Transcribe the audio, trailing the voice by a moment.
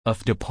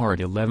Afdah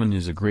Part 11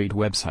 is a great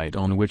website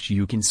on which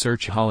you can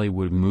search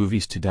Hollywood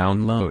movies to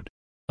download.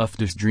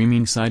 Afdah's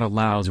streaming site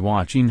allows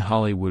watching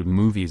Hollywood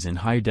movies in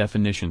high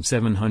definition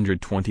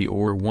 720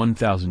 or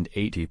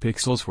 1080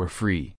 pixels for free.